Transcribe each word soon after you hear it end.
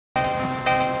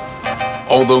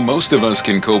Although most of us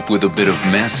can cope with a bit of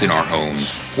mess in our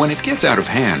homes, when it gets out of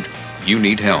hand, you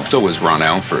need help. So is Ron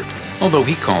Alford, although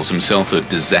he calls himself a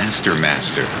disaster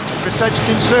master. For such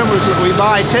consumers that we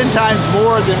buy 10 times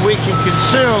more than we can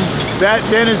consume, that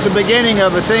then is the beginning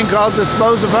of a thing called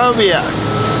disposophobia.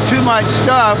 Too much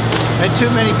stuff and too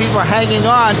many people hanging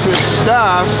on to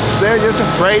stuff, they're just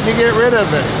afraid to get rid of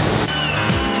it.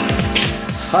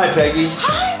 Hi, Peggy.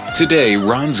 Hi. Today,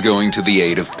 Ron's going to the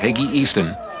aid of Peggy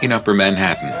Easton in Upper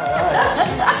Manhattan. I'm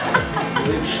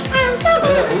so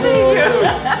glad to see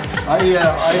you.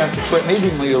 I have to quit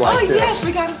meeting with you like this. Yes,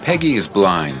 we got to. Peggy is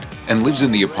blind and lives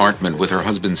in the apartment with her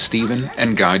husband Stephen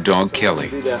and guide dog Kelly.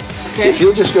 Okay. If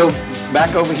you'll just go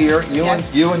back over here, you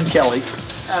and Kelly,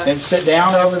 and sit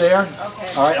down over there.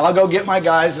 Okay. All right, I'll go get my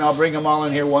guys and I'll bring them all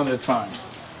in here one at a time.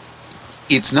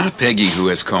 It's not Peggy who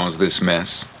has caused this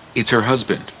mess. It's her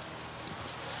husband.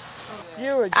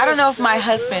 I don't know if my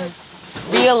husband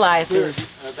realizes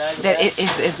that it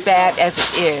is as bad as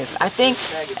it is. I think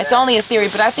it's only a theory,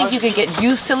 but I think you can get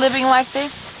used to living like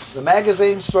this. The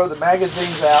magazines, throw the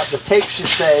magazines out. The tapes you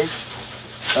save.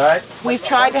 All right. We've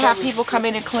tried to have people come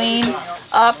in and clean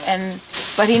up,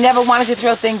 but he never wanted to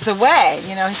throw things away.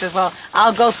 You know, he says, "Well,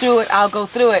 I'll go through it,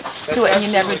 and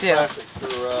you never do.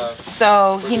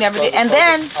 So he never did. And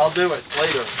then I'll do it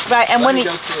later. Right, and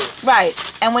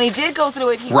when he did go through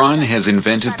it, Ron has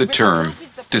invented the term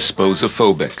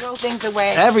disposophobic. throw things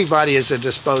away. Everybody is a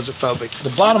disposophobic.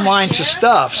 The bottom line to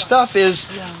stuff is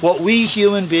what we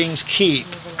human beings keep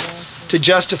to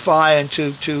justify and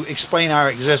to explain our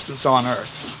existence on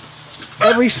Earth.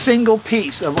 Every single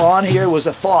piece of on here was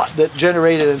a thought that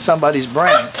generated in somebody's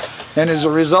brain. And as a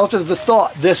result of the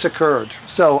thought, this occurred.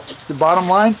 So the bottom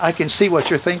line, I can see what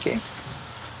you're thinking.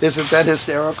 Isn't that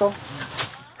hysterical?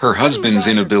 Her husband's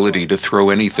inability to throw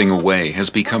anything away has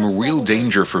become a real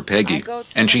danger for Peggy,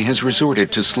 and she has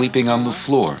resorted to sleeping on the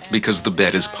floor because the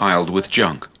bed is piled with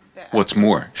junk. What's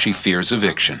more, she fears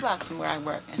eviction.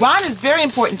 Ron is very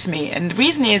important to me, and the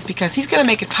reason is because he's going to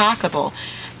make it possible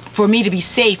for me to be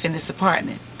safe in this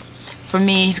apartment. For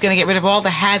me, he's going to get rid of all the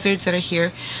hazards that are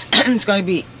here. It's going to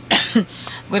be, I'm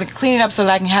going to clean it up so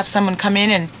that I can have someone come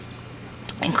in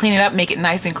and clean it up, make it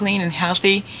nice and clean and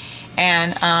healthy.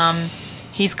 And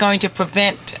he's going to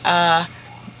prevent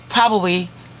probably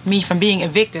me from being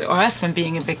evicted, or us from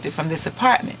being evicted from this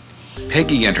apartment.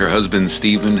 Peggy and her husband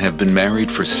Stephen have been married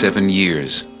for 7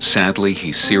 years. Sadly,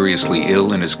 he's seriously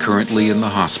ill and is currently in the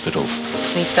hospital.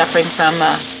 He's suffering from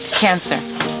cancer.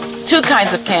 2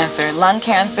 kinds of cancer, lung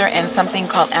cancer and something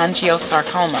called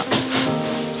angiosarcoma,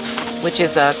 which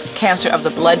is a cancer of the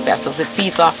blood vessels. It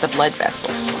feeds off the blood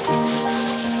vessels.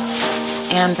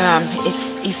 And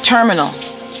he's terminal.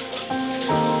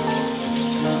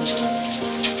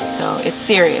 So it's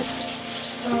serious.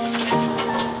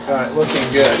 All right,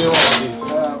 looking good.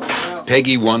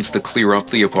 Peggy wants to clear up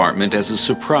the apartment as a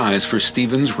surprise for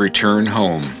Stephen's return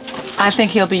home. I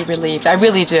think he'll be relieved. I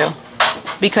really do.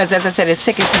 Because as I said, as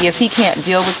sick as he is, he can't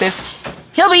deal with this.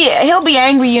 He'll be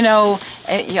angry,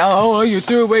 oh, you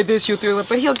threw away this, you threw it,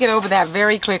 but he'll get over that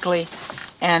very quickly,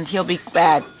 and he'll be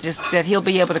glad just that he'll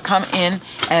be able to come in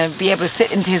and be able to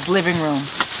sit into his living room.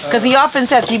 Because he often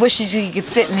says he wishes he could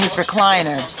sit in his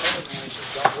recliner.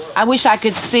 I wish I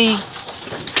could see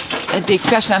the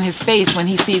expression on his face when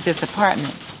he sees this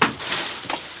apartment.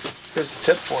 Here's a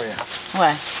tip for you.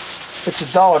 What? It's a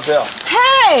 $1 bill.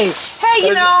 Hey,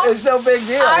 It's no big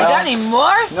deal. I got any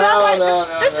more stuff?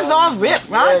 This is all ripped,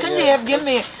 Ron. Couldn't you have given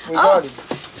me? We've already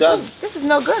done. This is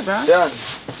no good, Ron. Done.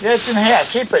 Yeah, it's in half.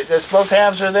 Keep it. Both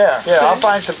halves are there. Yeah, I'll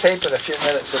find some tape in a few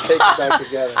minutes. We'll tape it back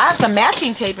together. I have some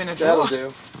masking tape in the drawer. That'll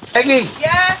do. Peggy.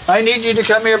 Yes. I need you to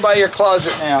come here by your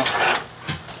closet now.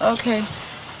 Okay.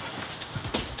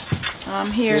 I'm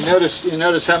here. You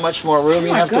notice how much more room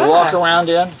you have God. to walk around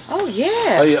in? Oh,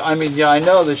 yeah. I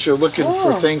know that you're looking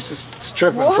for things to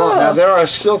strip and fall. Now, there are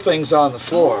still things on the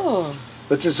floor,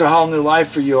 but this is a whole new life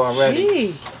for you already.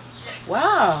 Gee.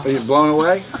 Wow. Are you blown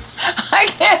away? I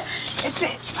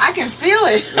can feel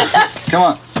it. Come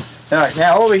on. All right,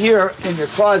 now over here in your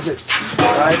closet.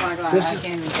 Right, oh, my God, I can't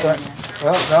even get in there.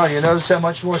 Well, no, you notice how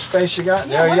much more space you got?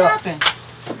 Yeah, there you go. what happened?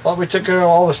 Well, we took care of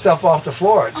all the stuff off the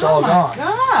floor. It's all gone. Oh, my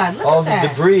God, look all at that. the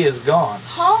debris is gone.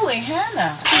 Holy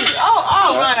Hannah.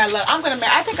 Oh, Ron,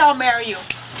 I think I'll marry you.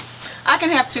 I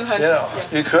can have 2 husbands.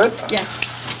 Yeah, you could? Yes.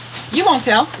 You won't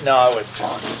tell. No, I wouldn't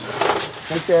tell.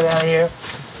 Take that out of here.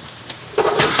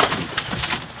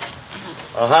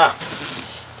 Uh-huh.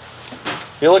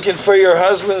 You looking for your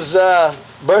husband's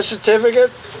birth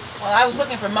certificate? Well, I was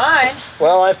looking for mine.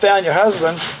 Well, I found your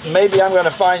husband's. Maybe I'm going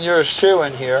to find yours too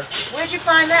in here. Where'd you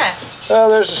find that? Well,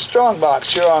 there's a strong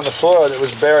box here on the floor that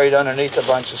was buried underneath a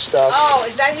bunch of stuff. Oh,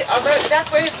 is that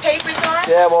that's where his papers are?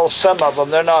 Yeah, well, some of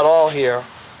them. They're not all here.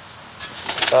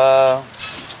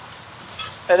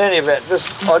 In any event, this,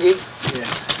 Augie,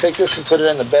 take this and put it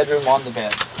in the bedroom on the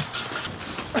bed.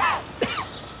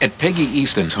 At Peggy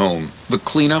Easton's home, the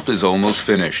cleanup is almost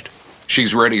finished.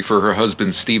 She's ready for her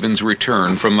husband Stephen's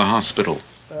return from the hospital.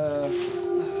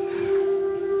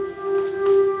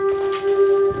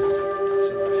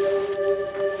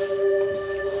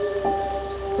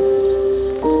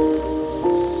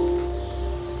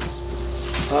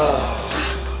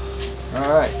 All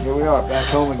right, here we are, back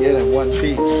home again in one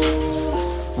piece.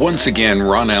 Once again,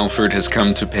 Ron Alford has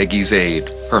come to Peggy's aid.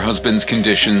 Her husband's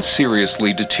condition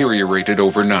seriously deteriorated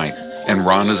overnight, and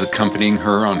Ron is accompanying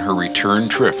her on her return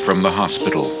trip from the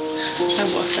hospital. I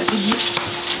walked back in here.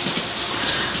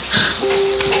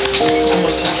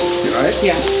 You all right?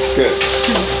 Yeah. Good.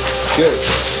 Good.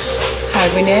 Hi,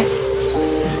 Renee.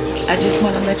 I just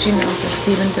want to let you know that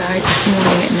Stephen died this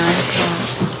morning at 9 o'clock.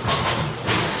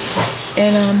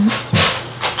 And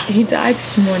he died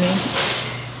this morning,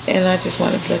 and I just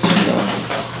wanted to let you know.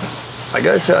 I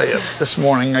got to tell you, this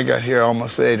morning I got here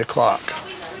almost at 8 o'clock.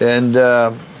 And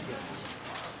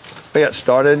we got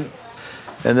started,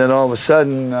 and then all of a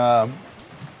sudden,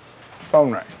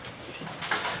 phone rang.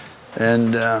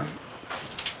 And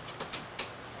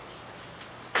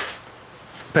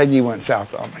Peggy went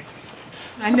south on me.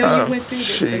 I know you went through this,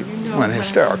 She so you know went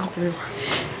hysterical.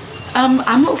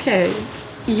 I'm okay.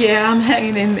 Yeah, I'm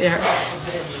hanging in there.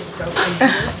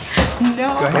 No.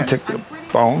 Go ahead. I took the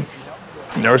phone.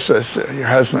 Nurse says, your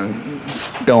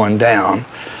husband's going down,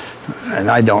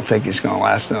 and I don't think he's going to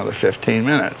last another 15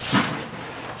 minutes.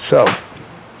 So,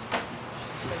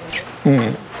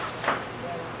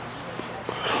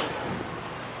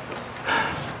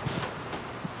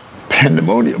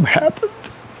 pandemonium happened.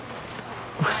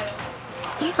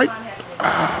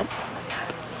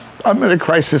 I'm in a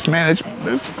crisis management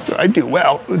business. I do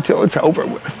well until it's over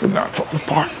with and not fall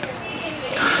apart,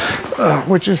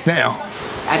 which is now.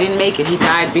 I didn't make it. He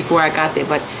died before I got there,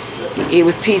 but it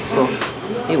was peaceful.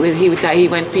 He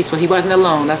went peaceful. He wasn't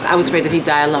alone. I was afraid that he'd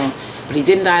die alone, but he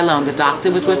didn't die alone. The doctor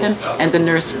was with him, and the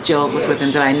nurse Jill was with him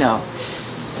that I know.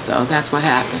 So that's what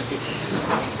happened.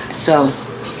 So,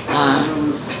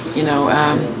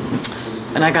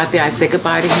 when I got there, I said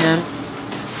goodbye to him.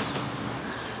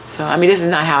 So, I mean, this is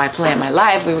not how I planned my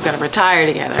life. We were going to retire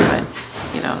together, but,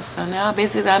 so now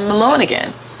basically I'm alone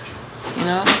again,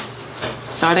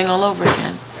 starting all over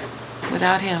again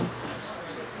without him.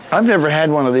 I've never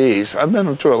had one of these. I've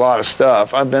been through a lot of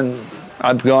stuff. I've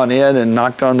gone in and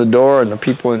knocked on the door, and the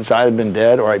people inside have been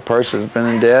dead, or a person's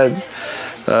been dead.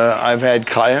 I've had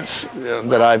clients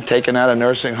that I've taken out of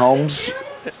nursing homes,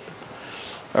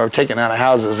 or taken out of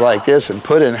houses like this and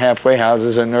put in halfway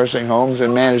houses and nursing homes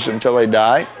and managed them until they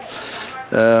die.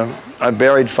 I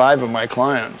buried 5 of my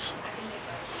clients.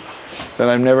 But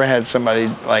I've never had somebody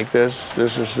like this.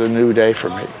 This is a new day for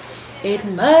me. It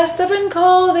must have been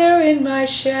cold there in my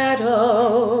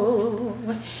shadow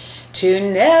to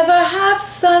never have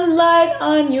sunlight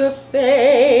on your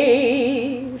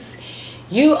face.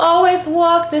 You always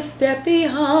walked a step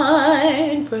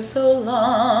behind for so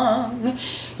long.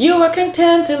 You were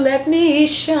content to let me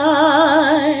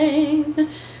shine.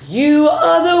 You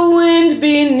are the wind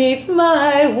beneath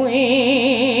my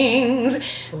wings.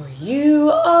 For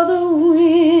you